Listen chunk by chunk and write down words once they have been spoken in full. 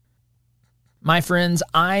My friends,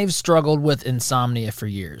 I've struggled with insomnia for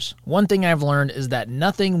years. One thing I've learned is that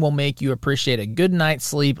nothing will make you appreciate a good night's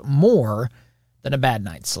sleep more than a bad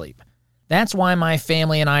night's sleep. That's why my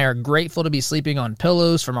family and I are grateful to be sleeping on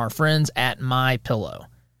pillows from our friends at MyPillow.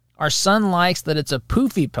 Our son likes that it's a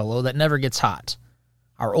poofy pillow that never gets hot.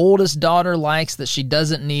 Our oldest daughter likes that she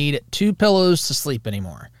doesn't need 2 pillows to sleep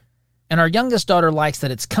anymore. And our youngest daughter likes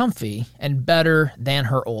that it's comfy and better than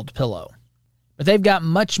her old pillow. But they've got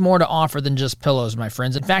much more to offer than just pillows, my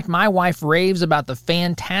friends. In fact, my wife raves about the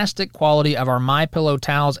fantastic quality of our MyPillow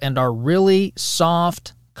towels and our really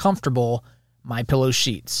soft, comfortable MyPillow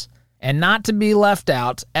sheets. And not to be left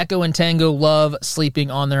out, Echo and Tango love sleeping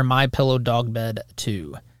on their MyPillow dog bed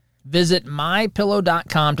too. Visit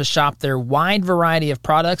MyPillow.com to shop their wide variety of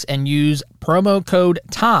products and use promo code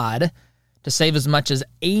TODD to save as much as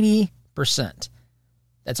 80%.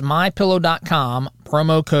 That's MyPillow.com,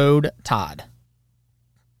 promo code TODD.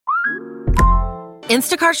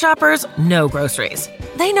 Instacart shoppers know groceries.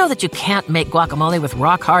 They know that you can't make guacamole with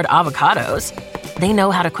rock-hard avocados. They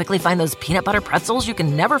know how to quickly find those peanut butter pretzels you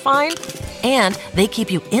can never find. And they keep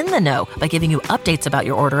you in the know by giving you updates about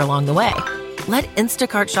your order along the way. Let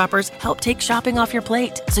Instacart shoppers help take shopping off your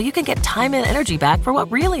plate so you can get time and energy back for what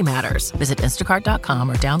really matters. Visit instacart.com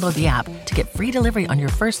or download the app to get free delivery on your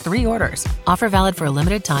first 3 orders. Offer valid for a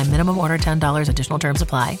limited time. Minimum order $10. Additional terms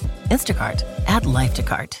apply. Instacart. Add life to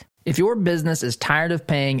cart. If your business is tired of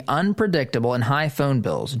paying unpredictable and high phone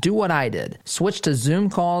bills, do what I did. Switch to Zoom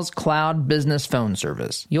Call's cloud business phone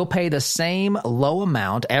service. You'll pay the same low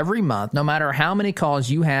amount every month, no matter how many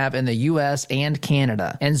calls you have in the U.S. and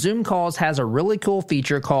Canada. And Zoom Calls has a really cool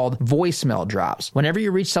feature called voicemail drops. Whenever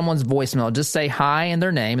you reach someone's voicemail, just say hi and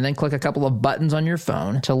their name, and then click a couple of buttons on your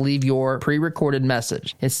phone to leave your pre-recorded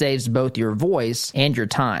message. It saves both your voice and your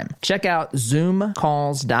time. Check out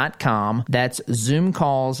zoomcalls.com. That's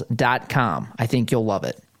zoomcalls.com. I think you'll love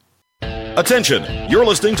it. Attention, you're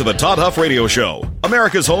listening to the Todd Huff Radio Show,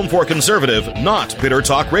 America's home for conservative, not bitter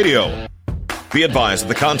talk radio. Be advised that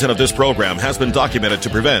the content of this program has been documented to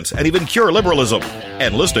prevent and even cure liberalism,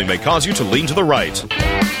 and listening may cause you to lean to the right.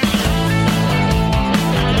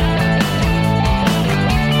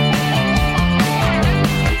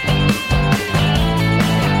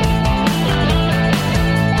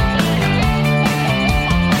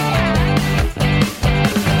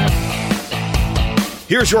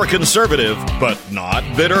 Here's your conservative, but not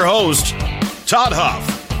bitter host, Todd Huff.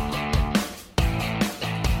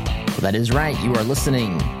 That is right. You are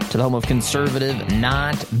listening to the home of conservative,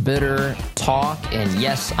 not bitter talk. And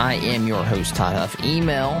yes, I am your host, Todd Huff.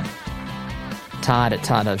 Email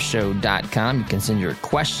todd@toddhuffshow.com. You can send your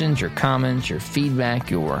questions, your comments, your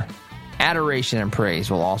feedback, your adoration and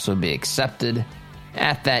praise will also be accepted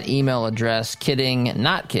at that email address. Kidding,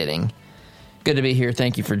 not kidding. Good to be here.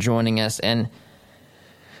 Thank you for joining us. And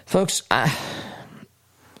folks, I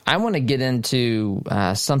want to get into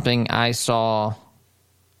something I saw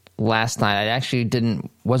last night. I actually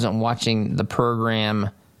wasn't watching the program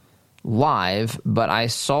live, but I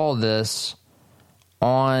saw this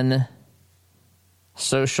on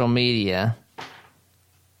social media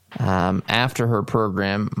after her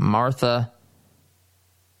program. Martha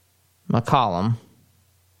MacCallum,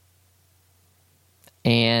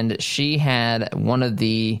 and she had one of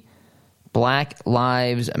the Black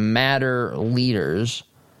Lives Matter leaders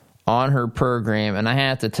on her program, and I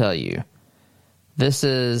have to tell you, this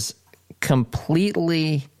is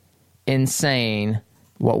completely insane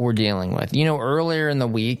what we're dealing with. You know, earlier in the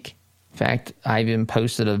week, in fact, I even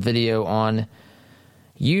posted a video on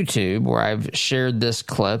YouTube where I've shared this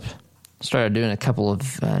clip, started doing a couple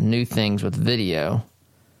of new things with video.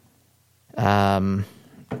 And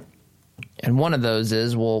one of those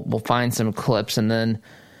is we'll find some clips and then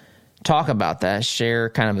talk about that, share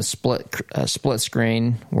kind of a split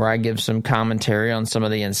screen where I give some commentary on some of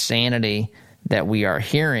the insanity that we are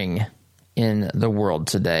hearing in the world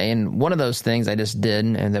today. And one of those things I just did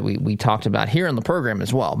and that we talked about here on the program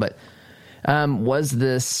as well, but was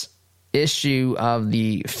this issue of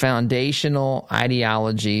the foundational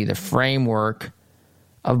ideology, the framework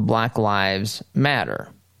of Black Lives Matter,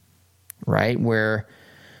 right? Where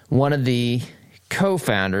one of the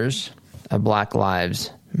co-founders of Black Lives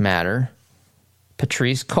Matter,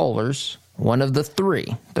 Patrisse Cullors, one of the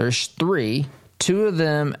 3. There's 3. 2 of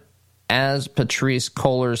them, as Patrisse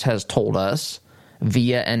Cullors has told us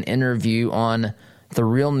via an interview on the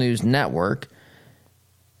Real News Network,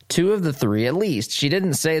 2 of the 3 at least. She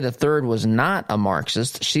didn't say the third was not a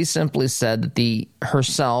Marxist. She simply said that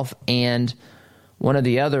herself and one of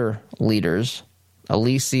the other leaders,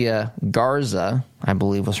 Alicia Garza, I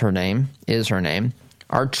believe is her name,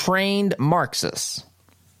 are trained Marxists.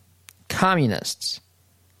 communists.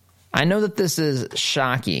 I know that this is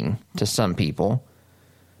shocking to some people,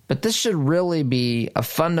 but this should really be a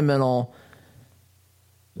fundamental,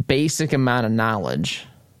 basic amount of knowledge.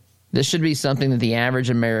 This should be something that the average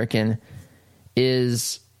American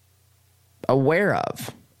is aware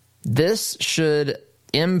of. This should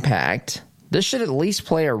at least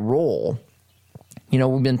play a role.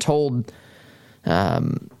 We've been told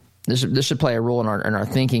this should play a role in our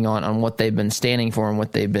thinking on what they've been standing for and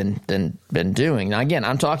what they've been doing. Now, again,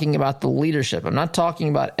 I'm talking about the leadership. I'm not talking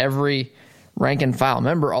about every rank and file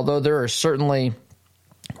member, although there are certainly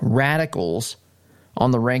radicals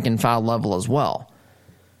on the rank and file level as well.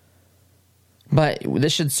 But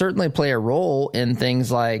this should certainly play a role in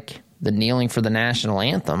things like the kneeling for the national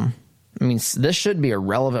anthem. I mean, this should be a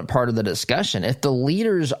relevant part of the discussion. If the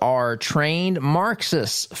leaders are trained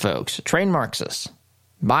Marxists, folks, trained Marxists,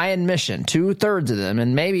 by admission, 2/3 of them,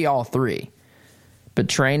 and maybe all three, but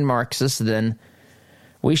trained Marxists, then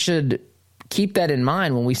we should keep that in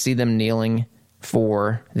mind when we see them kneeling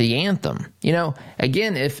for the anthem.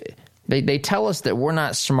 Again, if they tell us that we're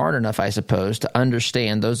not smart enough, I suppose, to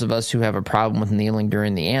understand, those of us who have a problem with kneeling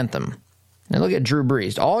during the anthem. Now look at Drew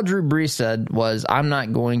Brees. All Drew Brees said was, I'm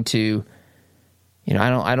not going to,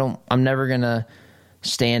 I'm never going to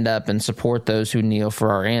stand up and support those who kneel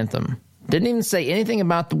for our anthem. Didn't even say anything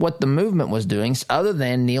about what the movement was doing other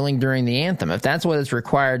than kneeling during the anthem. If that's what is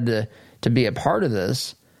required to be a part of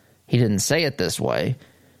this, he didn't say it this way.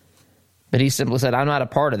 But he simply said, I'm not a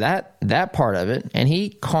part of that part of it. And he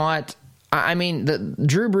caught,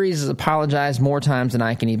 Drew Brees has apologized more times than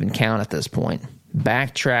I can even count at this point.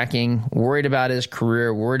 Backtracking, worried about his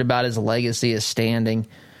career, worried about his legacy, his standing,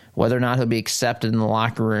 whether or not he'll be accepted in the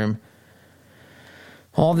locker room.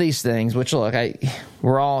 All these things, which, look,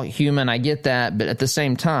 we're all human, I get that, but at the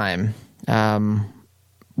same time,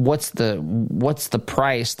 what's the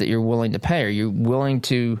price that you're willing to pay? Are you willing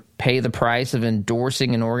to pay the price of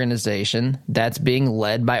endorsing an organization that's being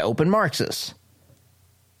led by open Marxists?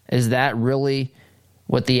 Is that really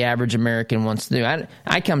what the average American wants to do?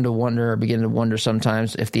 I come to wonder, or begin to wonder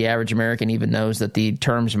sometimes, if the average American even knows that the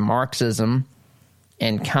terms Marxism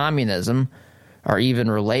and communism are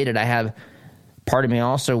even related. Part of me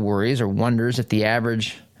also worries or wonders if the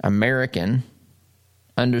average American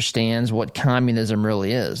understands what communism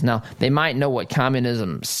really is. Now, they might know what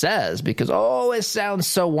communism says because, it sounds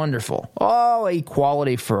so wonderful. Oh,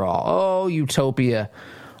 equality for all. Oh, utopia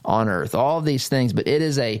on earth. All these things. But it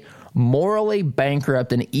is a morally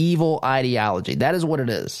bankrupt and evil ideology. That is what it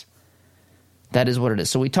is. That is what it is.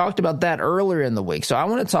 So we talked about that earlier in the week. So I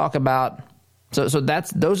want to talk about, those are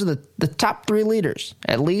the top three leaders.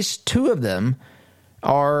 At least two of them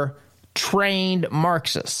are trained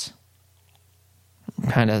Marxists. I'm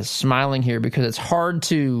kind of smiling here because it's hard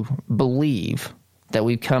to believe that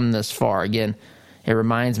we've come this far. Again, it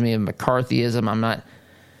reminds me of McCarthyism. I'm not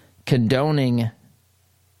condoning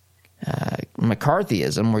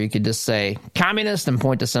McCarthyism, where you could just say communist and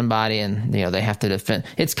point to somebody and they have to defend.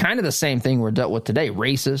 It's kind of the same thing we're dealt with today.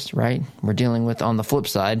 Racist, right? We're dealing with, on the flip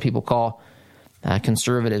side, people call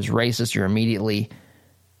conservatives racist. You're immediately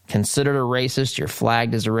considered a racist. You're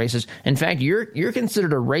flagged as a racist. In fact, you're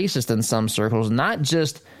considered a racist in some circles, not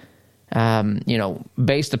just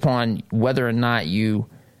based upon whether or not you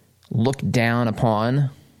look down upon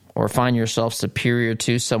or find yourself superior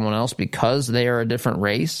to someone else because they are a different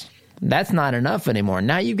race. That's not enough anymore.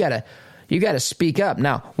 Now you gotta speak up.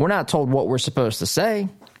 Now, we're not told what we're supposed to say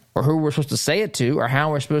or who we're supposed to say it to or how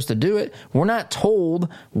we're supposed to do it. We're not told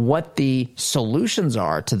what the solutions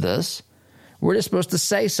are to this. We're just supposed to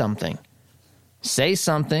say something. Say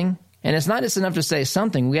something. And it's not just enough to say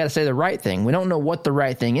something. We got to say the right thing. We don't know what the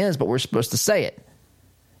right thing is, but we're supposed to say it.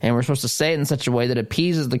 And we're supposed to say it in such a way that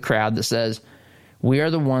appeases the crowd that says, we are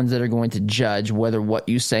the ones that are going to judge whether what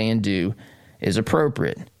you say and do is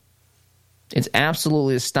appropriate. It's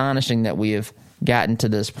absolutely astonishing that we have gotten to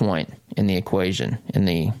this point in the equation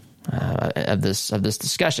of this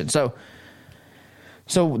discussion. So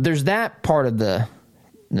there's that part of the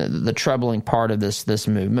troubling part of this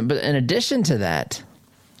movement. But in addition to that,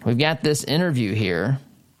 we've got this interview here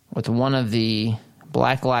with one of the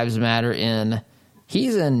Black Lives Matter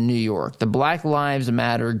he's in New York, the Black Lives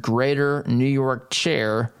Matter Greater New York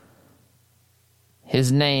chair.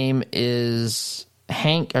 His name is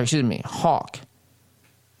Hawk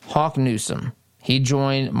Newsome. He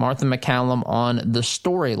joined Martha MacCallum on The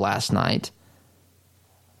Story last night.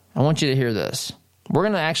 I want you to hear this. We're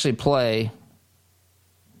going to actually play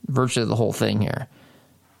virtually the whole thing here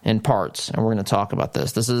in parts, and we're going to talk about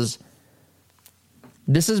this. This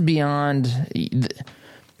is beyond.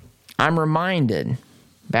 I'm reminded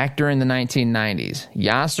back during the 1990s,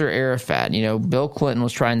 Yasser Arafat, Bill Clinton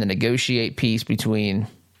was trying to negotiate peace between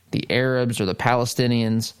the Arabs or the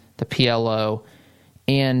Palestinians, the PLO,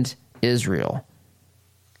 and Israel.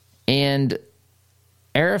 And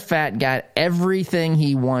Arafat got everything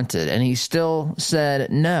he wanted, and he still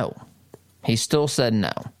said no. He still said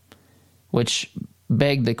no, which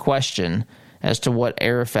begged the question as to what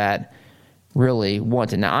Arafat really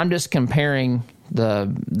wanted. Now, I'm just comparing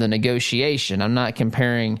the negotiation. I'm not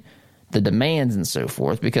comparing the demands and so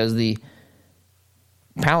forth, because the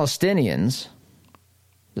Palestinians,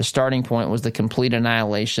 the starting point was the complete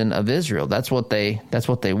annihilation of Israel. That's what they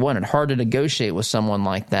wanted. Hard to negotiate with someone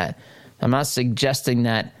like that. I'm not suggesting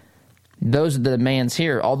that those are the demands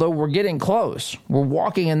here, although we're getting close. We're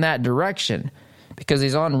walking in that direction, because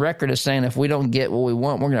he's on record as saying if we don't get what we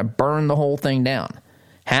want, we're going to burn the whole thing down.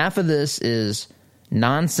 Half of this is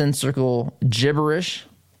nonsensical gibberish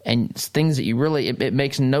and things that it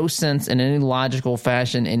makes no sense in any logical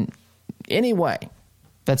fashion in any way.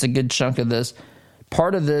 That's a good chunk of this.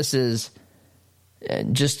 Part of this is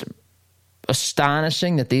just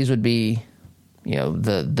astonishing that these would be,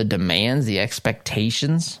 the demands, the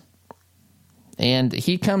expectations. And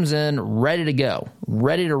he comes in ready to go,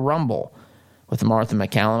 ready to rumble with Martha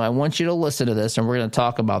MacCallum. I want you to listen to this, and we're going to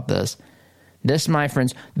talk about this. This, my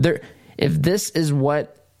friends, if this is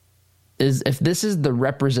the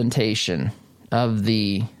representation of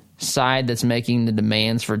the side that's making the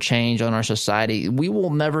demands for change on our society, there will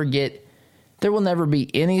never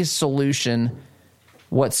be any solution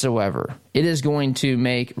whatsoever. It is going to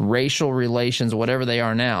make racial relations, whatever they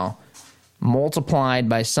are now, multiplied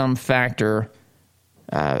by some factor,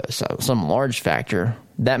 some large factor,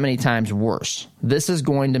 that many times worse. This is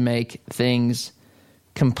going to make things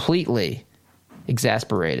completely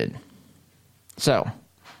exasperated. So,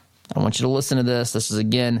 I want you to listen to this. This is,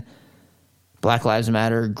 again, Black Lives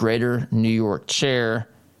Matter Greater New York Chair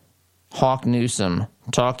Hawk Newsome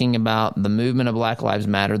talking about the movement of Black Lives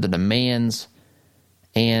Matter, the demands,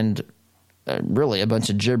 and really a bunch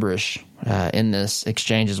of gibberish in this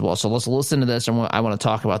exchange as well. So let's listen to this, and I want to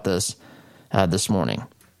talk about this this morning.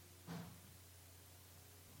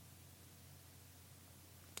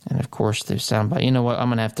 And of course, the soundbite. You know what? I'm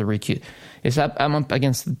going to have to recue. I'm up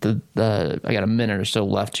against I got a minute or so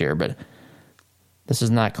left here, but this is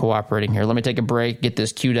not cooperating here. Let me take a break, get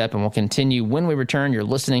this queued up, and we'll continue when we return. You're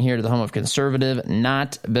listening here to the home of conservative,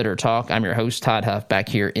 not bitter talk. I'm your host, Todd Huff, back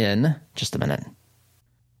here in just a minute.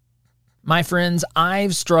 My friends,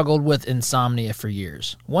 I've struggled with insomnia for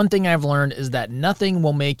years. One thing I've learned is that nothing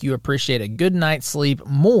will make you appreciate a good night's sleep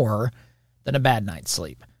more than a bad night's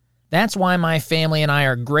sleep. That's why my family and I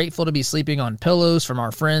are grateful to be sleeping on pillows from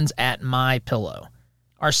our friends at MyPillow.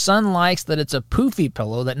 Our son likes that it's a poofy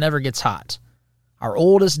pillow that never gets hot. Our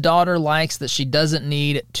oldest daughter likes that she doesn't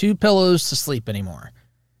need 2 pillows to sleep anymore.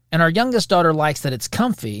 And our youngest daughter likes that it's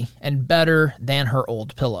comfy and better than her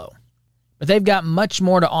old pillow. But they've got much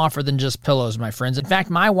more to offer than just pillows, my friends. In fact,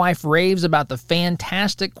 my wife raves about the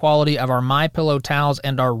fantastic quality of our MyPillow towels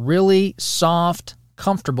and our really soft,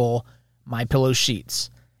 comfortable MyPillow sheets.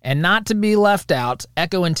 And not to be left out,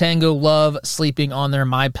 Echo and Tango love sleeping on their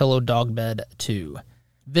MyPillow dog bed too.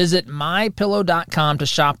 Visit MyPillow.com to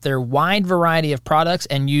shop their wide variety of products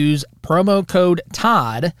and use promo code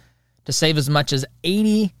TODD to save as much as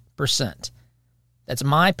 80%. That's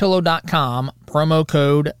MyPillow.com, promo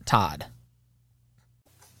code TODD.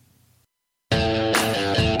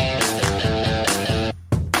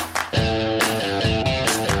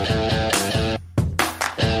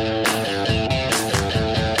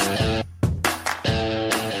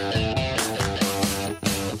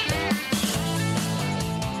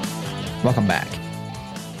 Welcome back.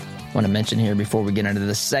 I want to mention here before we get into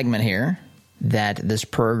this segment here that this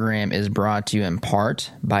program is brought to you in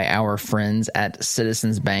part by our friends at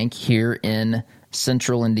Citizens Bank here in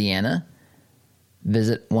Central Indiana.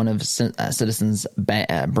 Visit one of Citizens Bank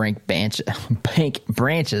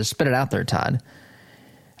branches, spit it out there, Todd,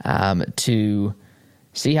 to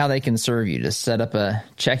see how they can serve you, to set up a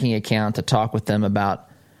checking account, to talk with them about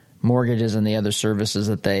mortgages and the other services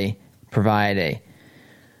that they provide.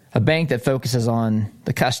 A bank that focuses on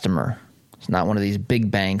the customer. It's not one of these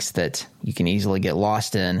big banks that you can easily get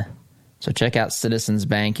lost in. So check out Citizens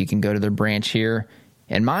Bank. You can go to their branch here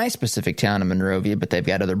in my specific town of Monrovia, but they've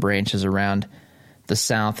got other branches around the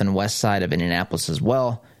south and west side of Indianapolis as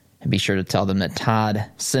well. And be sure to tell them that Todd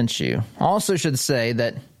sent you. Also should say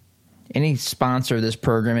that any sponsor of this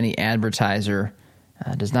program, any advertiser,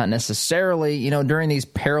 does not necessarily, during these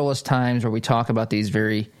perilous times where we talk about these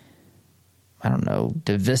very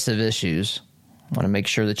divisive issues. I want to make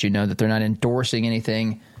sure that you know that they're not endorsing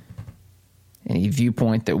anything any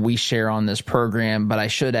viewpoint that we share on this program, but I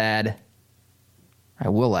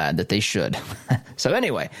will add that they should. So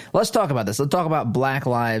anyway, let's talk about this. Let's talk about Black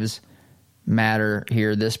Lives Matter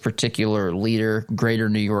here. This particular leader, Greater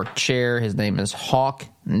New York chair, his name is Hawk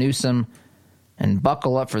Newsome, and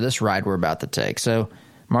buckle up for this ride we're about to take. So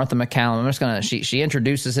Martha MacCallum, I'm just going to, she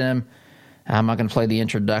introduces him. I'm not going to play the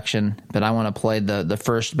introduction, but I want to play the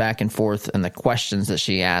first back and forth and the questions that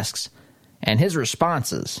she asks and his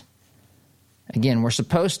responses. Again, we're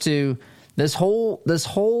supposed to, this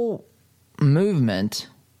whole movement,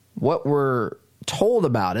 what we're told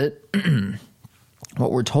about it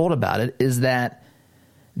is that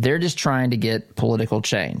they're just trying to get political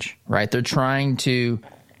change, right? They're trying to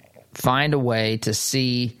find a way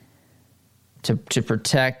to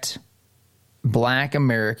protect Black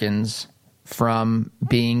Americans from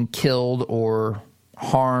being killed or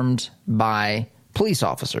harmed by police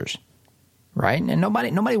officers, right? And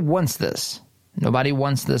nobody wants this. Nobody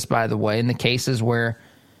wants this, by the way, in the cases where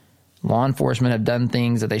law enforcement have done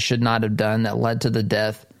things that they should not have done that led to the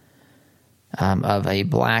death of a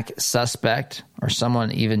Black suspect or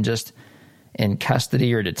someone even just in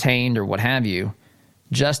custody or detained or what have you.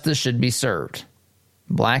 Justice should be served.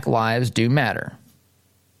 Black lives do matter.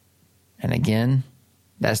 And again,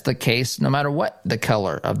 that's the case no matter what the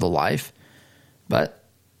color of the life. But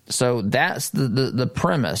so that's the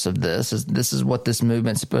premise of this is what this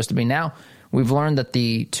movement's supposed to be. Now, we've learned that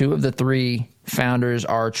the two of the three founders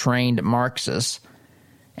are trained Marxists.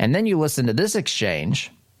 And then you listen to this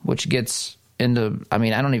exchange, which gets into, I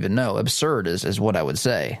don't even know, absurd is what I would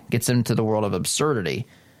say. Gets into the world of absurdity,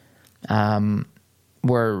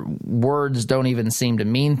 where words don't even seem to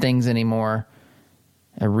mean things anymore.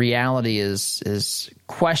 Reality is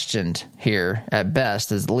questioned here at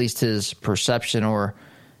best, at least his perception or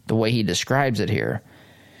the way he describes it here.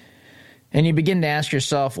 And you begin to ask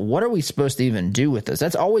yourself, what are we supposed to even do with this?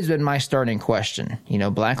 That's always been my starting question.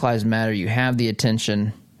 Black Lives Matter, you have the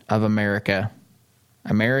attention of America.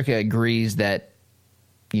 America agrees that,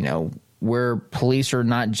 where police are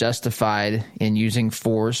not justified in using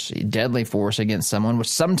force, deadly force against someone, which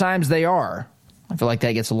sometimes they are. I feel like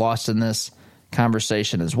that gets lost in this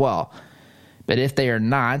conversation as well. But if they are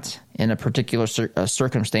not, in a particular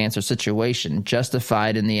circumstance or situation,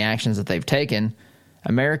 justified in the actions that they've taken,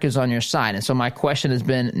 America's on your side. And so my question has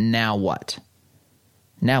been, now what?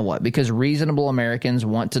 Now what? Because reasonable Americans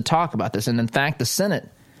want to talk about this. And in fact, the Senate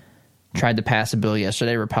tried to pass a bill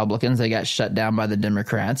yesterday. Republicans, they got shut down by the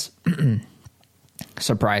Democrats,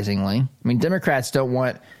 surprisingly. Democrats don't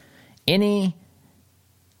want any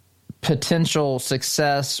potential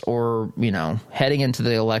success or, heading into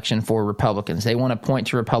the election for Republicans. They want to point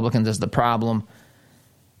to Republicans as the problem.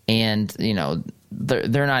 And,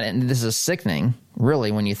 they're not, and this is sickening,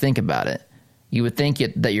 really, when you think about it. You would think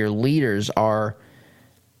that your leaders are,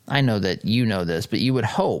 I know that you know this, but you would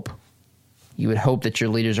hope that your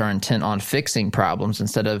leaders are intent on fixing problems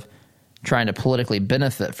instead of trying to politically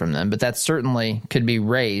benefit from them. But that certainly could be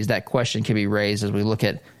raised. That question could be raised as we look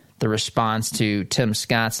at the response to Tim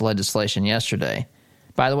Scott's legislation yesterday.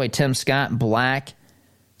 By the way, Tim Scott, Black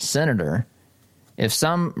senator. If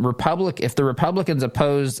the Republicans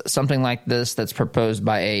opposed something like this that's proposed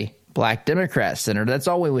by a Black Democrat senator, that's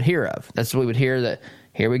all we would hear of. That's what we would hear, that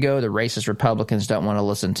here we go, the racist Republicans don't want to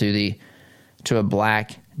listen to a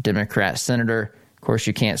Black Democrat senator. Of course,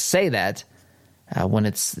 you can't say that when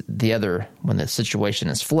the situation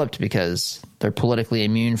is flipped, because they're politically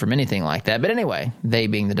immune from anything like that. But anyway, they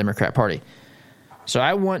being the Democrat Party. So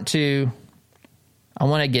I want to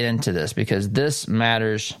get into this because this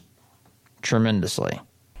matters tremendously.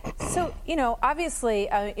 So, obviously,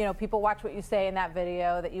 people watch what you say in that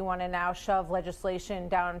video, that you want to now shove legislation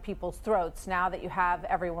down people's throats now that you have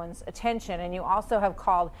everyone's attention. And you also have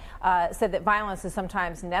said that violence is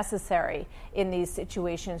sometimes necessary in these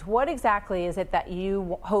situations. What exactly is it that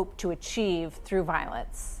you hope to achieve through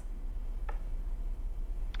violence?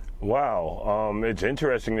 Wow. It's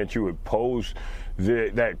interesting that you would pose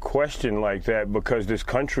that question like that, because this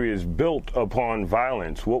country is built upon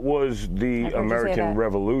violence. What was the American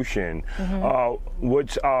Revolution? Mm-hmm.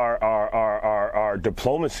 What's our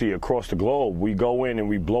diplomacy across the globe? We go in and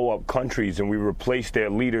we blow up countries and we replace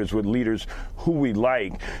their leaders with leaders who we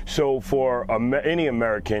like. So for any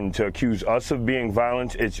American to accuse us of being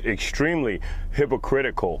violent, it's extremely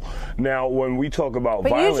hypocritical. Now, when we talk about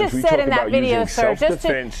violence, we talk about using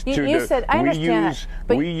self-defense. Why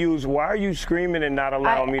are you screaming and not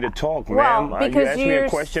allowing me to talk, ma'am? You asked me a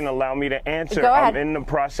question, allow me to answer. Go ahead. I'm in the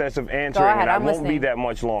process of answering, and I won't be that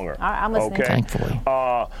much longer. I'm listening. Okay? Thankfully.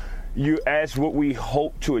 You asked what we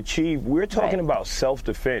hope to achieve. We're talking about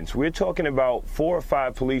self-defense. We're talking about 4 or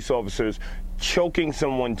 5 police officers choking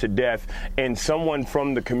someone to death and someone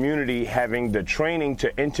from the community having the training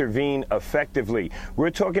to intervene effectively.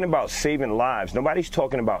 We're talking about saving lives. Nobody's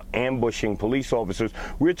talking about ambushing police officers.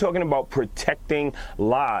 We're talking about protecting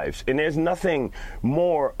lives. And there's nothing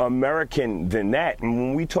more American than that. And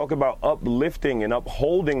when we talk about uplifting and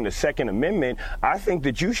upholding the Second Amendment, I think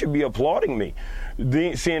that you should be applauding me,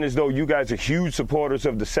 seeing as though you guys are huge supporters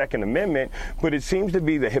of the Second Amendment. But it seems to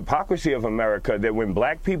be the hypocrisy of America that when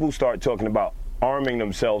black people start talking about arming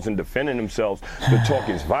themselves and defending themselves, the talk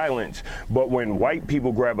is violence. But when white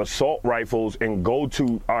people grab assault rifles and go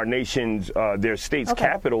to our nation's, their state's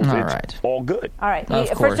capitals, it's all good. All right.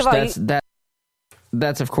 Of course, first of all,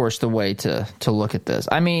 that's of course the way to look at this.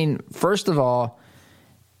 I mean, first of all,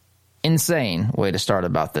 insane way to start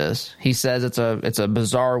about this. He says it's a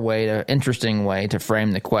bizarre way, interesting way to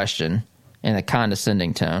frame the question in a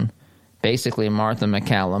condescending tone. Basically, Martha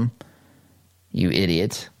MacCallum, you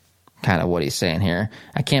idiot. Kind of what he's saying here.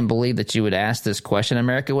 I can't believe that you would ask this question.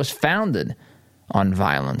 America was founded on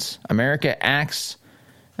violence. America acts,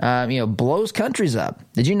 blows countries up.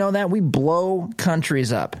 Did you know that? We blow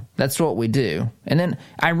countries up. That's what we do. And then,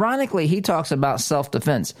 ironically, he talks about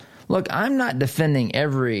self-defense. Look, I'm not defending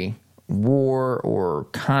every war or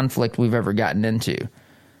conflict we've ever gotten into.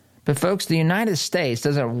 But, folks, the United States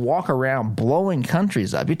doesn't walk around blowing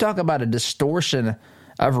countries up. You talk about a distortion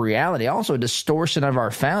of reality, also a distortion of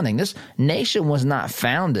our founding. This nation was not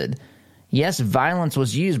founded. Yes, violence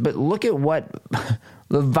was used, but look at what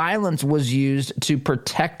the violence was used to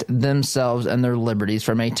protect themselves and their liberties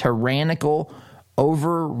from a tyrannical,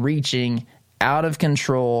 overreaching, out of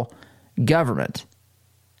control government.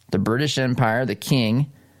 The British Empire, the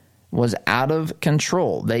king, was out of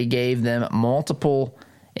control. They gave them multiple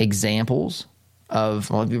examples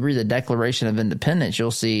of, well, if you read the Declaration of Independence,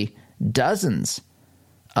 you'll see dozens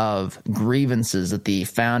of grievances that the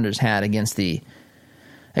founders had against the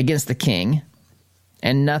king,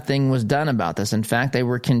 and nothing was done about this. In fact, they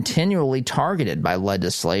were continually targeted by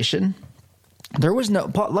legislation. There was no,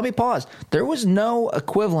 let me pause. There was no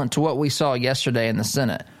equivalent to what we saw yesterday in the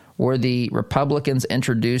Senate, where the Republicans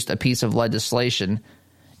introduced a piece of legislation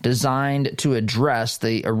designed to address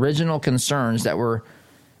the original concerns that were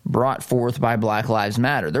brought forth by Black Lives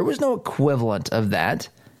Matter. There was no equivalent of that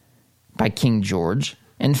by King George.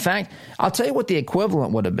 In fact, I'll tell you what the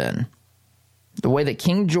equivalent would have been. The way that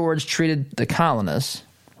King George treated the colonists,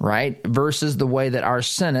 right, versus the way that our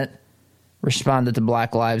Senate responded to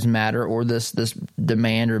Black Lives Matter or this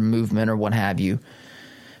demand or movement or what have you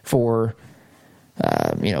for,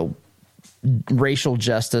 racial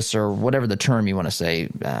justice or whatever the term you want to say,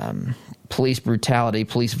 police brutality,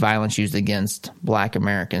 police violence used against black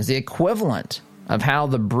Americans. The equivalent of how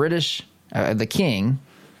the British, the king,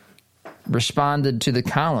 responded to the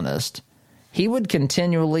colonist, he would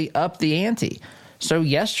continually up the ante. So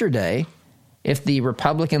yesterday, if the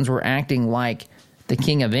Republicans were acting like the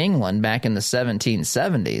King of England back in the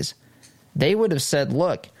 1770s, they would have said,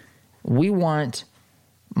 look, we want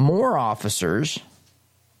more officers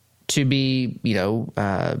to be,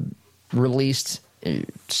 released,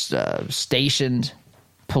 stationed,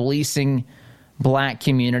 policing black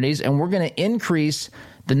communities, and we're going to increase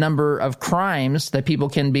the number of crimes that people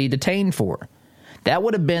can be detained for. That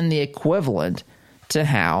would have been the equivalent to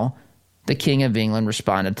how the King of England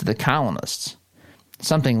responded to the colonists.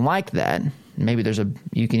 Something like that. Maybe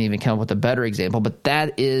you can even come up with a better example, but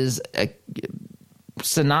that is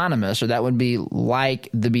synonymous, or that would be like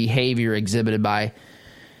the behavior exhibited by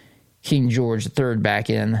King George III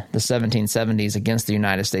back in the 1770s against the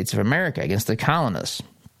United States of America, against the colonists.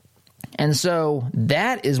 And so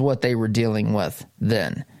that is what they were dealing with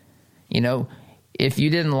then. If you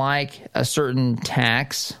didn't like a certain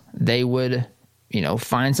tax, they would,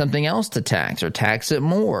 find something else to tax, or tax it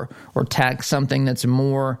more, or tax something that's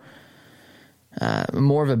more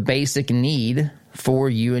of a basic need for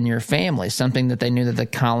you and your family, something that they knew that the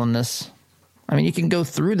colonists. I mean, you can go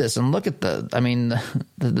through this and look at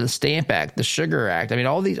the Stamp Act, the Sugar Act. I mean,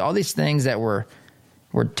 all these things that were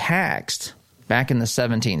taxed back in the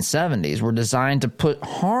 1770s were designed to put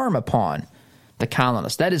harm upon the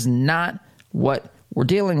colonists. That is not what we're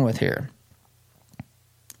dealing with here.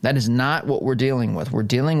 That is not what we're dealing with. We're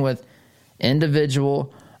dealing with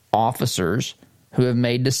individual officers who have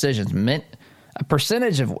made decisions. A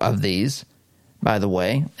percentage of these, by the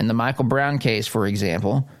way, in the Michael Brown case, for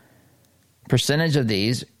example, percentage of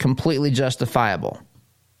these completely justifiable.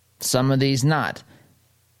 Some of these not.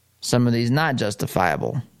 Some of these not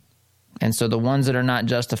justifiable. And so the ones that are not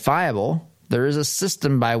justifiable, there is a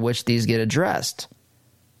system by which these get addressed.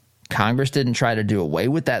 Congress didn't try to do away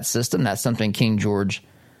with that system. That's something King George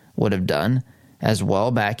would have done as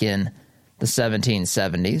well back in the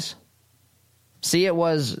 1770s. See,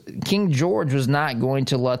 King George was not going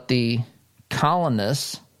to let the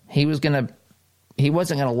colonists, he wasn't going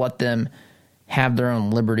to let them have their own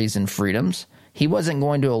liberties and freedoms. He wasn't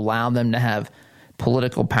going to allow them to have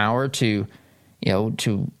political power to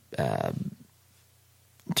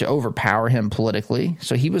overpower him politically.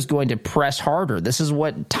 So he was going to press harder. This is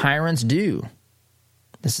what tyrants do.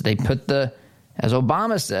 They put as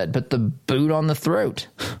Obama said, put the boot on the throat,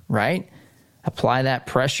 right? Apply that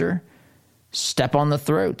pressure, step on the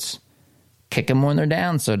throats, kick them when they're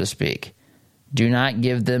down, so to speak. Do not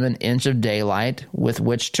give them an inch of daylight with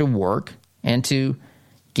which to work and to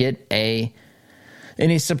get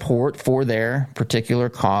any support for their particular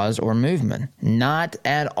cause or movement. Not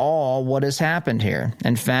at all what has happened here.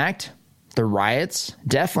 In fact, the riots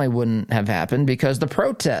definitely wouldn't have happened because the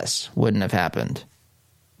protests wouldn't have happened.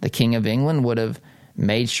 The King of England would have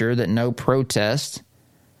made sure that no protest,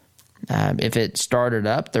 if it started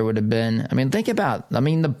up, there would have been, think about,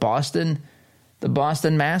 the Boston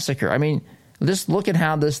Massacre. Just look at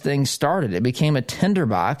how this thing started. It became a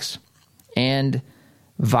tinderbox, and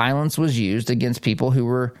violence was used against people who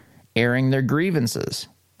were airing their grievances.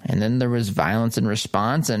 And then there was violence in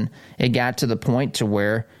response, and it got to the point to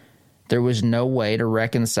where there was no way to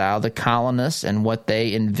reconcile the colonists and what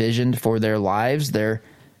they envisioned for their lives, their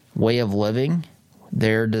way of living,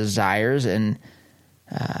 their desires and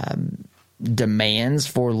demands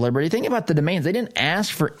for liberty. Think about the demands. They didn't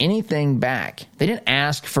ask for anything back. They didn't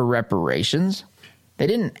ask for reparations. They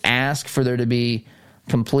didn't ask for there to be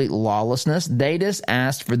complete lawlessness. They just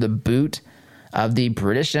asked for the boot of the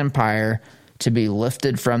British Empire to be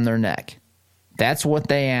lifted from their neck. That's what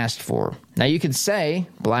they asked for. Now you could say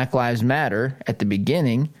Black Lives Matter at the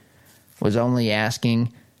beginning was only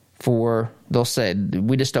asking for, they'll say,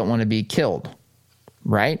 we just don't want to be killed,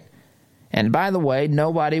 right? And by the way,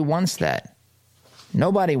 nobody wants that.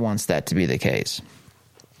 Nobody wants that to be the case.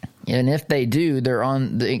 And if they do, they're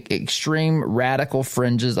on the extreme radical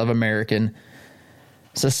fringes of American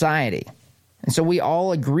society. And so we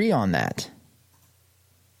all agree on that.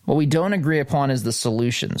 What we don't agree upon is the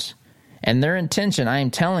solutions. And their intention, I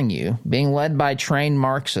am telling you, being led by trained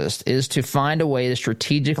Marxists, is to find a way to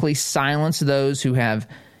strategically silence those who have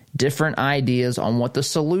different ideas on what the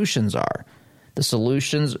solutions are. The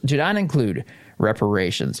solutions do not include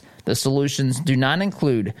reparations. The solutions do not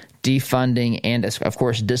include defunding and, of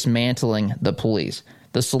course, dismantling the police.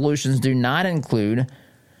 The solutions do not include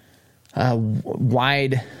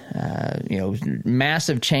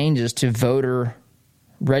massive changes to voter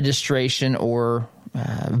registration or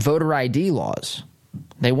voter ID laws.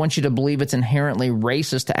 They want you to believe it's inherently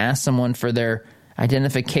racist to ask someone for their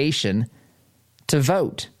identification to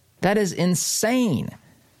vote. That is insane.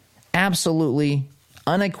 Absolutely,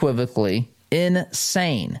 unequivocally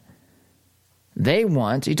insane. They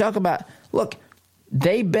want, you talk about, look,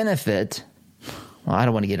 they benefit. Well, I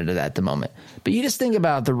don't want to get into that at the moment. But you just think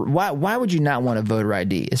about why would you not want a voter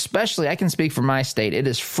ID? Especially, I can speak for my state. It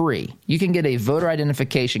is free. You can get a voter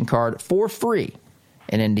identification card for free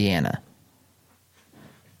in Indiana.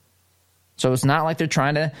 So it's not like they're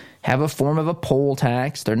trying to have a form of a poll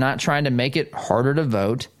tax. They're not trying to make it harder to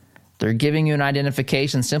vote. They're giving you an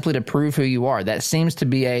identification simply to prove who you are. That seems to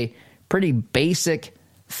be a pretty basic,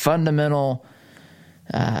 fundamental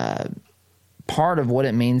part of what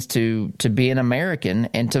it means to be an American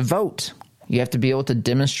and to vote. You have to be able to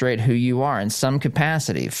demonstrate who you are in some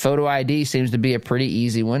capacity. Photo ID seems to be a pretty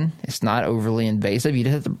easy one. It's not overly invasive. You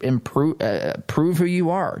just have to prove who you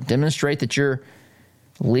are. Demonstrate that you're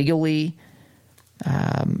legally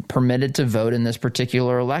permitted to vote in this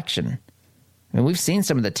particular election. I mean, we've seen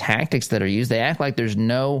some of the tactics that are used. They act like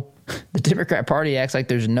the Democrat Party acts like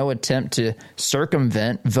there's no attempt to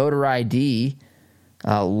circumvent voter ID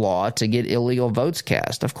law to get illegal votes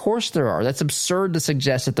cast. Of course there are. That's absurd to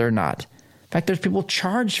suggest that they're not. In fact, there's people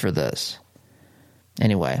charged for this.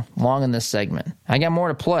 Anyway, long in this segment. I got more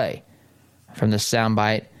to play from this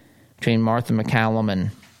soundbite between Martha MacCallum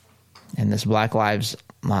and this Black Lives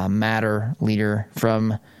Matter leader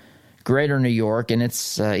from Greater New York, and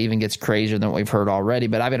it's even gets crazier than what we've heard already.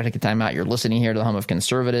 But I've got to take a time out. You're listening here to the home of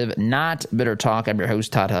conservative, not bitter talk. I'm your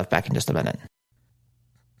host, Todd Huff. Back in just a minute.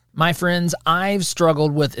 My friends, I've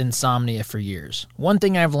struggled with insomnia for years. One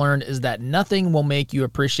thing I've learned is that nothing will make you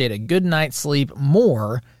appreciate a good night's sleep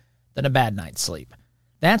more than a bad night's sleep.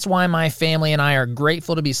 That's why my family and I are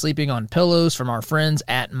grateful to be sleeping on pillows from our friends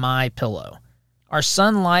at MyPillow. Our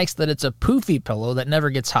son likes that it's a poofy pillow that never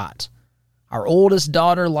gets hot. Our oldest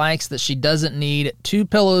daughter likes that she doesn't need 2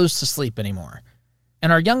 pillows to sleep anymore.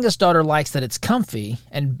 And our youngest daughter likes that it's comfy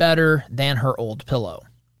and better than her old pillow.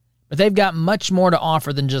 But they've got much more to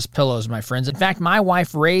offer than just pillows, my friends. In fact, my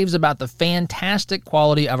wife raves about the fantastic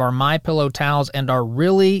quality of our MyPillow towels and our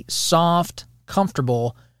really soft,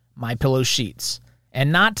 comfortable MyPillow sheets.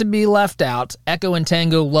 And not to be left out, Echo and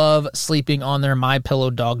Tango love sleeping on their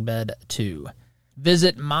MyPillow dog bed too.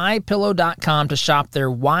 Visit MyPillow.com to shop their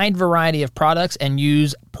wide variety of products and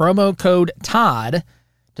use promo code TODD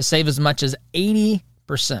to save as much as 80%.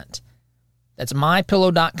 That's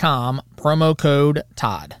MyPillow.com, promo code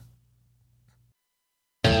TODD.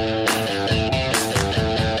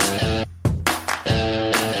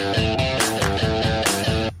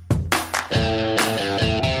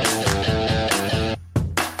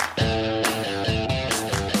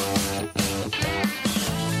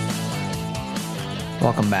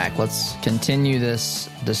 Welcome back. Let's continue this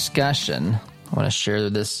discussion. I want to share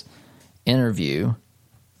this interview.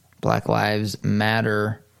 Black Lives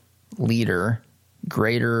Matter leader,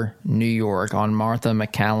 Greater New York, on Martha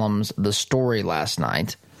MacCallum's The Story last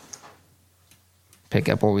night. Pick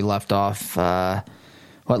up where we left off,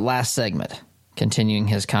 last segment, continuing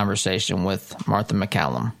his conversation with Martha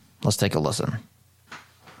MacCallum. Let's take a listen.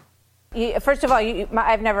 First of all,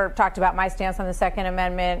 I've never talked about my stance on the Second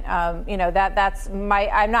Amendment. That's my.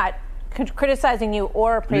 I'm not criticizing you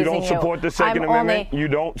or praising you. You don't support the Second Amendment? You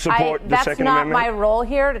don't support the Second Amendment? That's not my role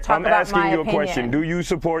here to talk about my opinion. I'm asking you a question. Do you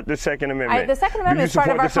support the Second Amendment? The Second Amendment is part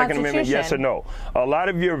of our Constitution. Do you support the Second Amendment, yes or no? A lot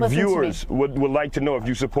of your viewers would like to know if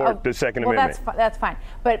you support the Second Amendment. That's fine.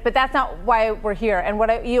 But that's not why we're here. And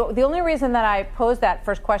the only reason that I posed that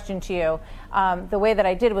first question to you the way that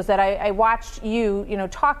I did was that I watched you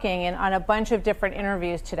talking on a bunch of different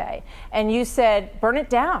interviews today. And you said, burn it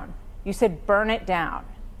down. You said, burn it down.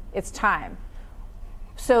 It's time.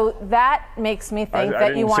 So that makes me think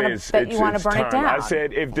that you want to burn it down. I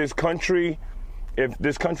said if this country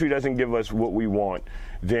doesn't give us what we want,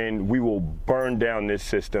 then we will burn down this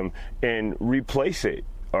system and replace it.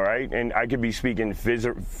 All right, and I could be speaking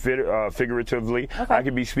figuratively. Okay. I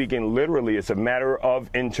could be speaking literally. It's a matter of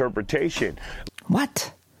interpretation.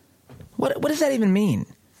 What does that even mean?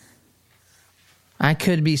 I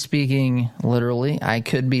could be speaking literally. I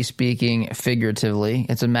could be speaking figuratively.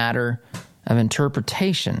 It's a matter of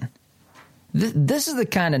interpretation. This is the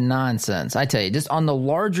kind of nonsense, I tell you, just on the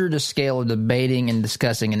larger scale of debating and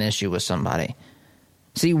discussing an issue with somebody.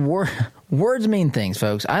 See, words mean things,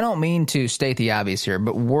 folks. I don't mean to state the obvious here,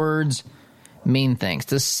 but words mean things.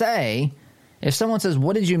 To say, if someone says,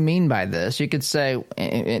 what did you mean by this? You could say,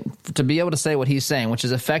 to be able to say what he's saying, which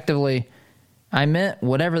is effectively, I meant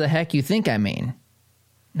whatever the heck you think I mean.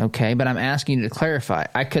 Okay, but I'm asking you to clarify.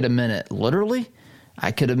 I could have meant it literally.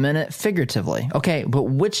 I could have meant it figuratively. Okay, but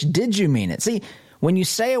which did you mean it? See, when you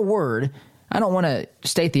say a word, I don't want to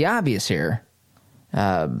state the obvious here.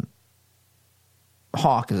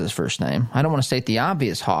 Hawk is his first name. I don't want to state the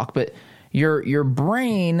obvious, Hawk, but your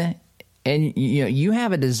brain, and you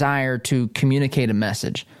have a desire to communicate a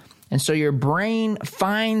message. And so your brain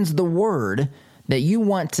finds the word that you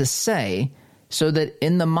want to say so that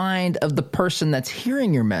in the mind of the person that's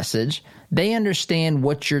hearing your message, they understand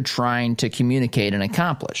what you're trying to communicate and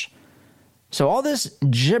accomplish. So all this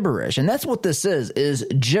gibberish, and that's what this is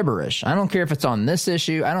gibberish. I don't care if it's on this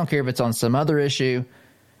issue. I don't care if it's on some other issue,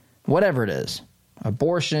 whatever it is.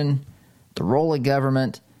 Abortion, the role of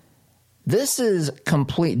government. This is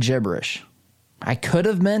complete gibberish. I could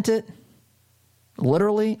have meant it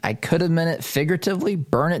literally. I could have meant it figuratively.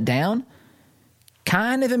 Burn it down.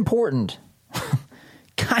 Kind of important.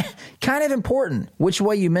 kind of important which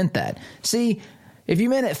way you meant that. See, if you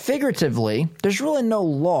meant it figuratively, there's really no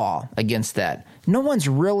law against that. No one's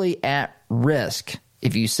really at risk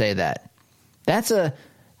if you say that. That's a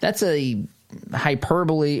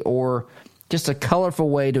hyperbole or just a colorful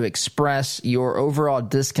way to express your overall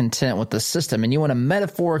discontent with the system, and you want to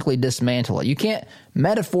metaphorically dismantle it. You can't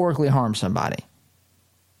metaphorically harm somebody.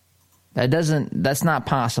 That's not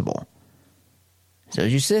possible. So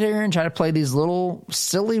as you sit here and try to play these little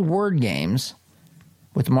silly word games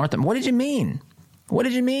with Martha, what did you mean? What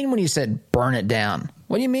did you mean when you said burn it down?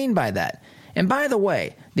 What do you mean by that? And by the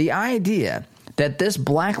way, the idea that this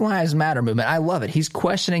Black Lives Matter movement, I love it. He's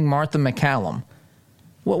questioning Martha MacCallum.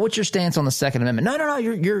 What's your stance on the Second Amendment? No.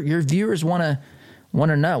 Your viewers want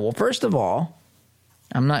to know. Well, first of all,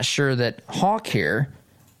 I'm not sure that Hawk here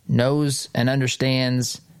knows and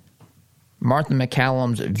understands Martha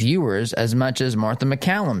MacCallum's viewers as much as Martha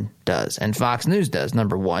MacCallum does and Fox News does,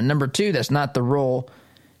 number one. Number two, that's not the role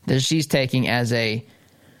that she's taking as a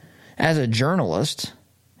journalist.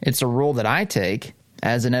 It's a role that I take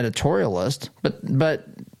as an editorialist, but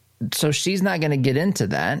so she's not going to get into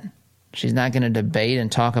that. She's not going to debate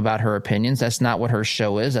and talk about her opinions. That's not what her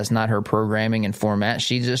show is. That's not her programming and format.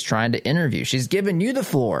 She's just trying to interview. She's giving you the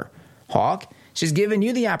floor, Hawk. She's giving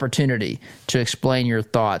you the opportunity to explain your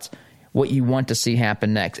thoughts, what you want to see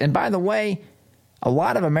happen next. And by the way, a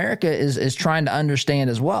lot of America is trying to understand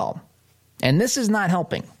as well. And this is not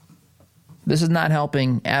helping. This is not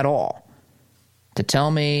helping at all. To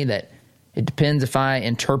tell me that it depends if I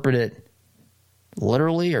interpret it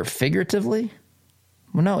literally or figuratively.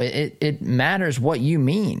 Well, no, it matters what you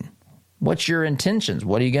mean. What's your intentions?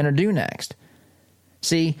 What are you going to do next?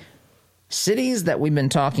 See, cities that we've been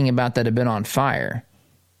talking about that have been on fire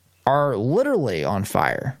are literally on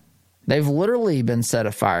fire. They've literally been set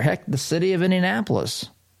afire. Heck, the city of Indianapolis,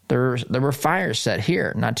 there were fires set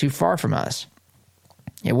here, not too far from us.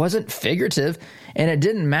 It wasn't figurative, and it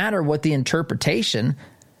didn't matter what the interpretation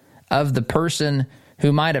of the person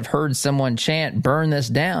who might have heard someone chant, burn this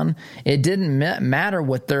down. It didn't matter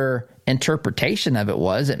what their interpretation of it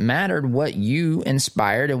was. It mattered what you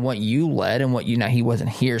inspired and what you led and what you, now he wasn't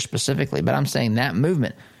here specifically, but I'm saying that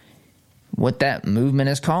movement, what that movement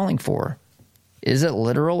is calling for. Is it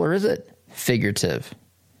literal or is it figurative?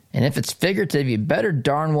 And if it's figurative, you better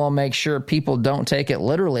darn well make sure people don't take it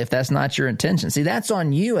literally if that's not your intention. See, that's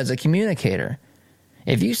on you as a communicator.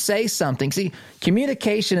 If you say something, see,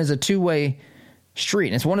 communication is a two-way street.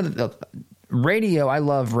 And it's one of the radio. I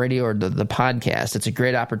love radio or the podcast. It's a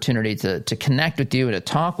great opportunity to connect with you and to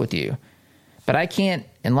talk with you. But I can't,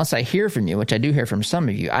 unless I hear from you, which I do hear from some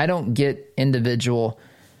of you, I don't get individual,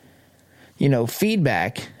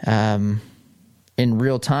 feedback in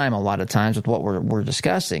real time a lot of times with what we're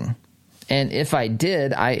discussing. And if I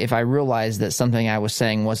did, if I realized that something I was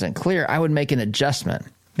saying wasn't clear, I would make an adjustment.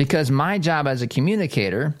 Because my job as a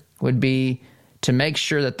communicator would be to make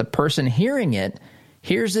sure that the person hearing it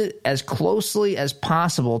hears it as closely as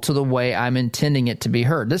possible to the way I'm intending it to be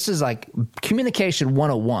heard. This is like communication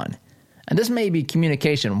 101. And this may be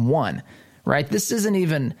communication 1, right? This isn't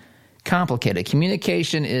even complicated.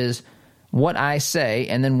 Communication is what I say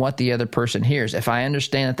and then what the other person hears. If I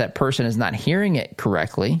understand that that person is not hearing it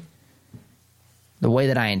correctly, the way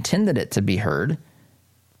that I intended it to be heard,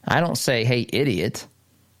 I don't say, hey, idiot.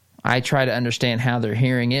 I try to understand how they're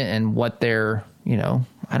hearing it and what their,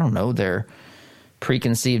 their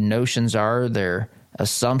preconceived notions are, their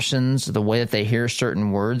assumptions, the way that they hear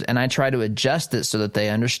certain words, and I try to adjust it so that they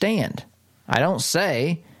understand. I don't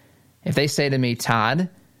say, if they say to me, Todd,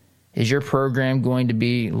 is your program going to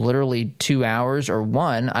be literally 2 hours or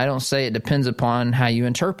 1? I don't say it depends upon how you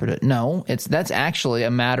interpret it. No, that's actually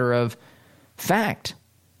a matter of fact.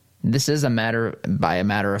 This is a matter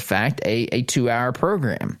of fact, a 2-hour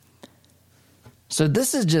program. So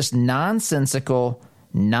this is just nonsensical,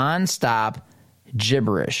 nonstop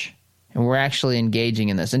gibberish, and we're actually engaging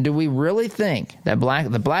in this. And do we really think that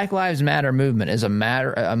the Black Lives Matter movement is a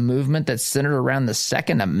movement that's centered around the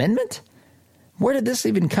Second Amendment? Where did this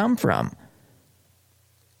even come from?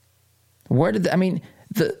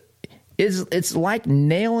 It's like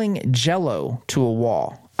nailing Jell-O to a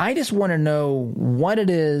wall. I just want to know what it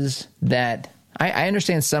is that I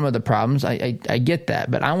understand some of the problems. I get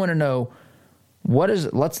that, but I want to know what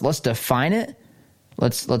is. Let's define it.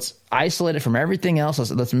 Let's isolate it from everything else.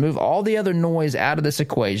 Let's move all the other noise out of this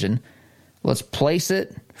equation. Let's place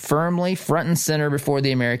it firmly front and center before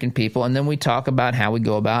the American people, and then we talk about how we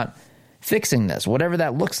go about fixing this, whatever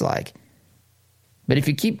that looks like. But if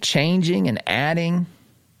you keep changing and adding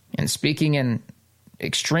and speaking in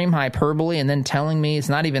extreme hyperbole and then telling me it's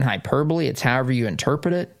not even hyperbole, it's however you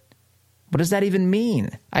interpret it, what does that even mean?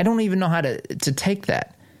 I don't even know how to take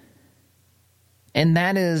that. And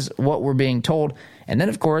that is what we're being told. And then,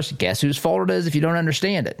 of course, guess whose fault it is if you don't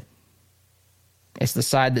understand it? It's the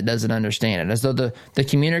side that doesn't understand it, as though the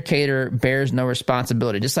communicator bears no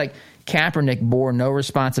responsibility. Just like Kaepernick bore no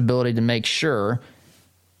responsibility to make sure,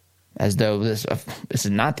 as though this is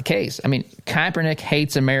not the case. I mean, Kaepernick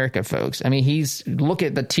hates America, folks. I mean, look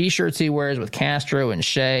at the T-shirts he wears with Castro and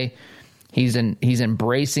Shea. He's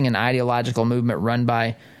embracing an ideological movement run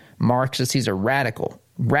by Marxists. He's a radical,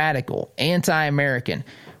 anti-American.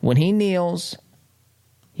 When he kneels,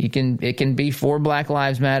 it can be for Black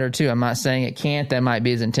Lives Matter too. I'm not saying it can't. That might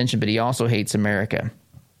be his intention, but he also hates America.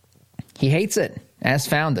 He hates it as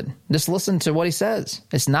founded. Just listen to what he says.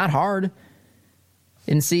 It's not hard.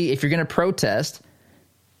 And see, if you're going to protest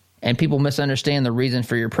and people misunderstand the reason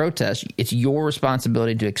for your protest, it's your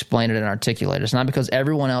responsibility to explain it and articulate it. It's not because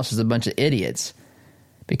everyone else is a bunch of idiots,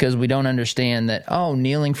 because we don't understand that,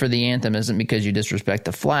 kneeling for the anthem isn't because you disrespect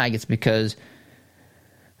the flag. It's because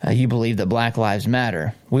you believe that Black Lives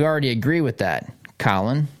Matter. We already agree with that,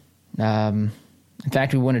 Colin. In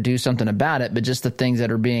fact, we want to do something about it, but just the things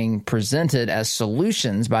that are being presented as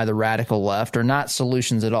solutions by the radical left are not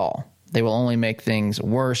solutions at all. They will only make things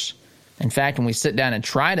worse. In fact, when we sit down and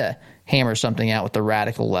try to hammer something out with the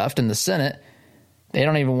radical left in the Senate, they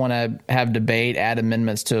don't even want to have debate, add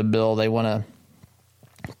amendments to a bill. They want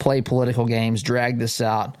to play political games, drag this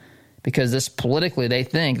out, because this politically, they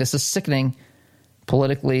think, this is sickening,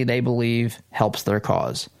 politically, they believe, helps their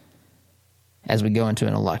cause as we go into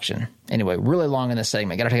an election. Anyway, really long in this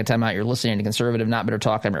segment. Got to take a time out. You're listening to Conservative Not Bitter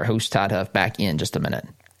Talk. I'm your host, Todd Huff. Back in just a minute.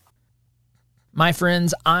 My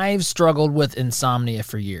friends, I've struggled with insomnia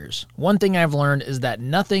for years. One thing I've learned is that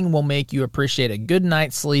nothing will make you appreciate a good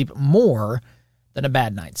night's sleep more than a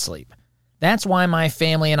bad night's sleep. That's why my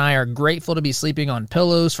family and I are grateful to be sleeping on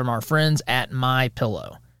pillows from our friends at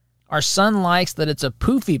MyPillow. Our son likes that it's a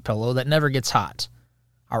poofy pillow that never gets hot.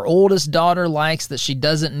 Our oldest daughter likes that she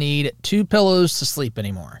doesn't need 2 pillows to sleep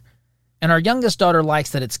anymore. And our youngest daughter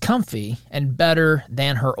likes that it's comfy and better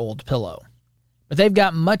than her old pillow. But they've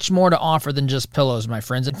got much more to offer than just pillows, my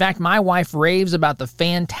friends. In fact, my wife raves about the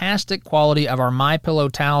fantastic quality of our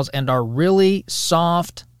MyPillow towels and our really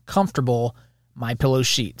soft, comfortable MyPillow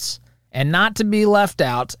sheets. And not to be left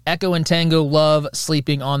out, Echo and Tango love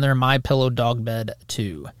sleeping on their MyPillow dog bed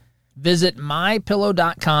too. Visit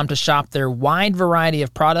MyPillow.com to shop their wide variety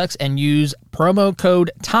of products and use promo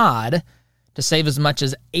code TODD to save as much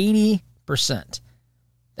as 80%.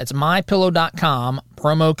 That's MyPillow.com,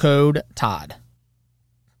 promo code TODD.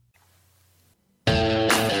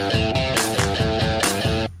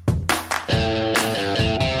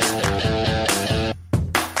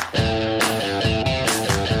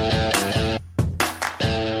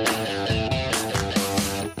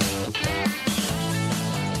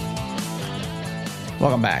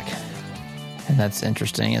 Welcome back. And that's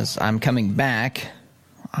interesting. As I'm coming back,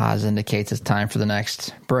 Oz indicates it's time for the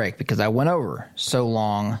next break because I went over so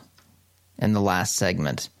long in the last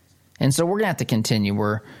segment. And so we're going to have to continue.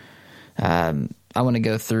 I want to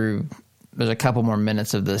go through, there's a couple more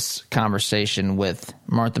minutes of this conversation with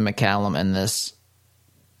Martha MacCallum and this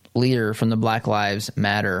leader from the Black Lives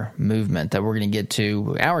Matter movement that we're going to get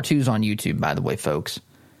to. Hour 2's on YouTube, by the way, folks.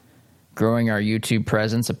 Growing our YouTube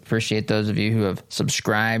presence. Appreciate those of you who have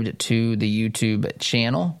subscribed to the YouTube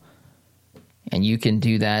channel. And you can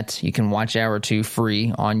do that. You can watch Hour 2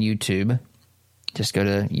 free on YouTube. Just go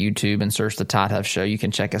to YouTube and search The Todd Huff Show. You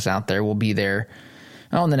can check us out there. We'll be there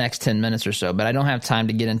in the next 10 minutes or so. But I don't have time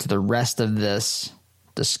to get into the rest of this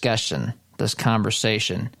discussion, this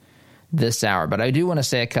conversation, this hour. But I do want to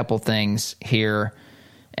say a couple things here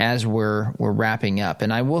as we're wrapping up.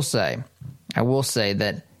 And I will say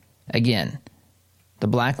that, again, the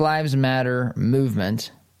Black Lives Matter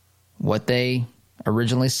movement, what they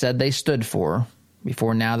originally said they stood for,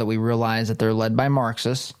 before now that we realize that they're led by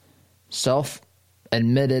Marxists,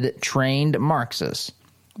 self-admitted, trained Marxists.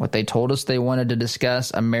 What they told us they wanted to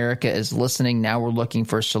discuss, America is listening. Now we're looking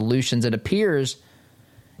for solutions. It appears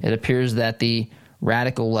that the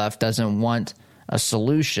radical left doesn't want a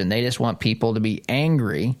solution. They just want people to be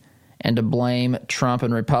angry and to blame Trump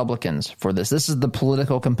and Republicans for this. This is the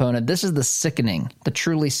political component. This is the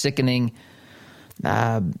truly sickening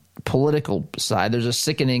political side. There's a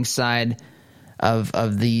sickening side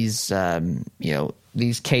of these,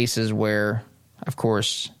 these cases where, of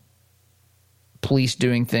course, police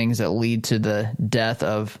doing things that lead to the death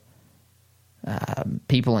of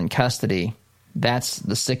people in custody. That's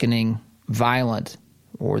the sickening, violent,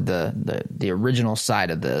 or the original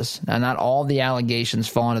side of this. Now, not all the allegations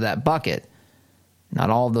fall into that bucket.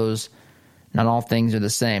 Not all things are the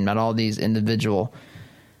same. Not all these individual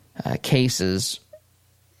cases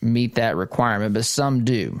meet that requirement, but some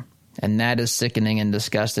do. And that is sickening and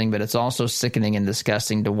disgusting, but it's also sickening and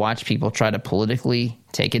disgusting to watch people try to politically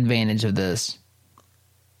take advantage of this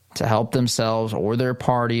to help themselves or their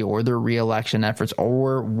party or their reelection efforts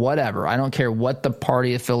or whatever. I don't care what the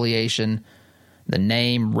party affiliation, the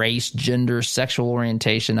name, race, gender, sexual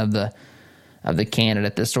orientation of the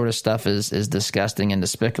candidate. This sort of stuff is disgusting and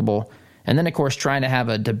despicable. And then, of course, trying to have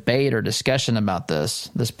a debate or discussion about this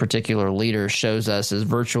particular leader shows us is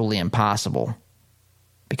virtually impossible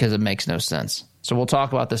because it makes no sense. So we'll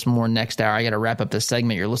talk about this more next hour. I got to wrap up this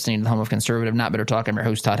segment. You're listening to the home of Conservative Not Bitter Talk. I'm your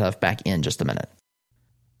host, Todd Huff. Back in just a minute.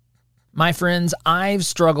 My friends, I've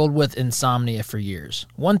struggled with insomnia for years.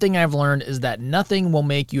 One thing I've learned is that nothing will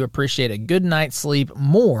make you appreciate a good night's sleep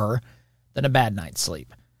more than a bad night's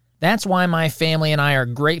sleep. That's why my family and I are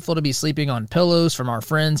grateful to be sleeping on pillows from our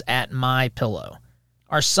friends at MyPillow.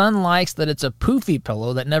 Our son likes that it's a poofy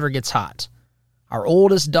pillow that never gets hot. Our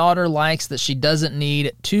oldest daughter likes that she doesn't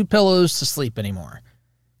need 2 pillows to sleep anymore.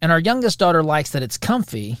 And our youngest daughter likes that it's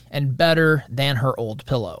comfy and better than her old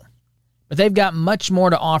pillow. But they've got much more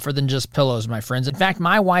to offer than just pillows, my friends. In fact,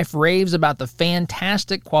 my wife raves about the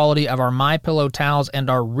fantastic quality of our MyPillow towels and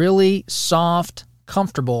our really soft,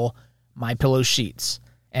 comfortable MyPillow sheets.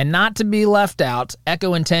 And not to be left out,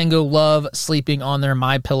 Echo and Tango love sleeping on their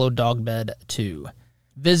MyPillow dog bed too.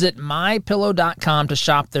 Visit MyPillow.com to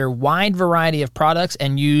shop their wide variety of products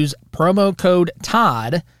and use promo code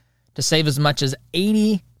TODD to save as much as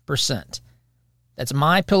 80%. That's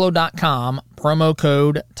MyPillow.com, promo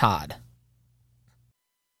code TODD.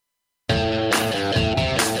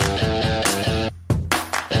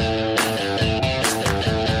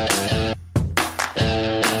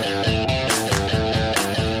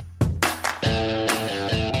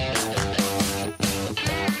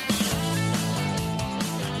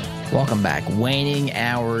 Welcome back. Waning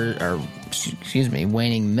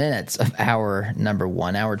minutes of hour number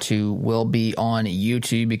 1. Hour 2 will be on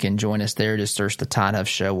YouTube. You can join us there. Just search The Todd Huff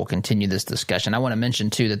Show. We'll continue this discussion. I want to mention,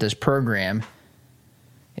 too, that this program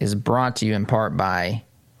is brought to you in part by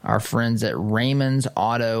our friends at Raymond's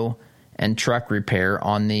Auto and Truck Repair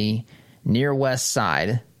on the near west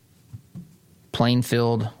side,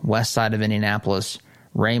 Plainfield, west side of Indianapolis.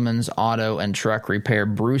 Raymond's Auto and Truck Repair.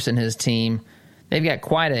 Bruce and his team, they've got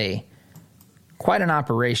quite an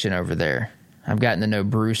operation over there. I've gotten to know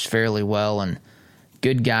Bruce fairly well, and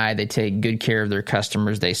good guy. They take good care of their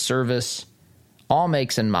customers. They service all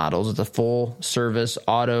makes and models. It's a full-service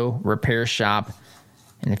auto repair shop,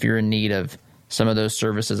 and if you're in need of some of those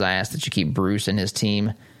services, I ask that you keep Bruce and his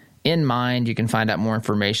team in mind. You can find out more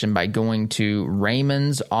information by going to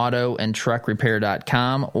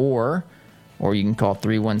RaymondsAutoandTruckRepair.com or you can call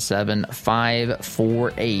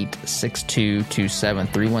 317-548-6227,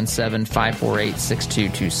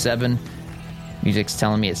 317-548-6227. Music's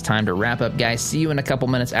telling me it's time to wrap up, guys. See you in a couple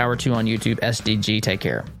minutes. Hour 2 on YouTube. SDG, take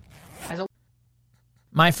care.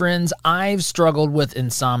 My friends, I've struggled with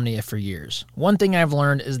insomnia for years. One thing I've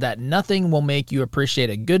learned is that nothing will make you appreciate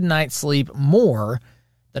a good night's sleep more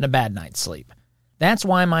than a bad night's sleep. That's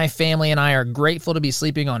why my family and I are grateful to be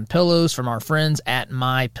sleeping on pillows from our friends at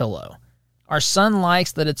MyPillow. Our son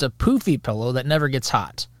likes that it's a poofy pillow that never gets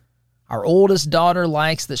hot. Our oldest daughter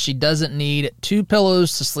likes that she doesn't need 2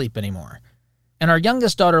 pillows to sleep anymore. And our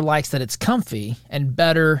youngest daughter likes that it's comfy and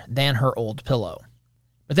better than her old pillow.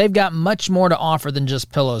 But they've got much more to offer than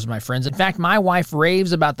just pillows, my friends. In fact, my wife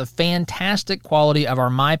raves about the fantastic quality of our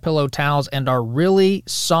MyPillow towels and our really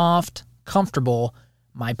soft, comfortable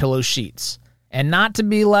MyPillow sheets. And not to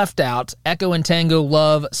be left out, Echo and Tango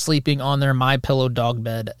love sleeping on their MyPillow dog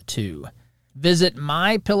bed too. Visit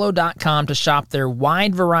MyPillow.com to shop their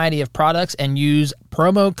wide variety of products and use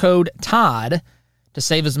promo code TODD to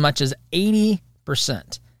save as much as 80%.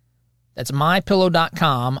 That's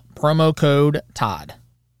MyPillow.com, promo code TODD.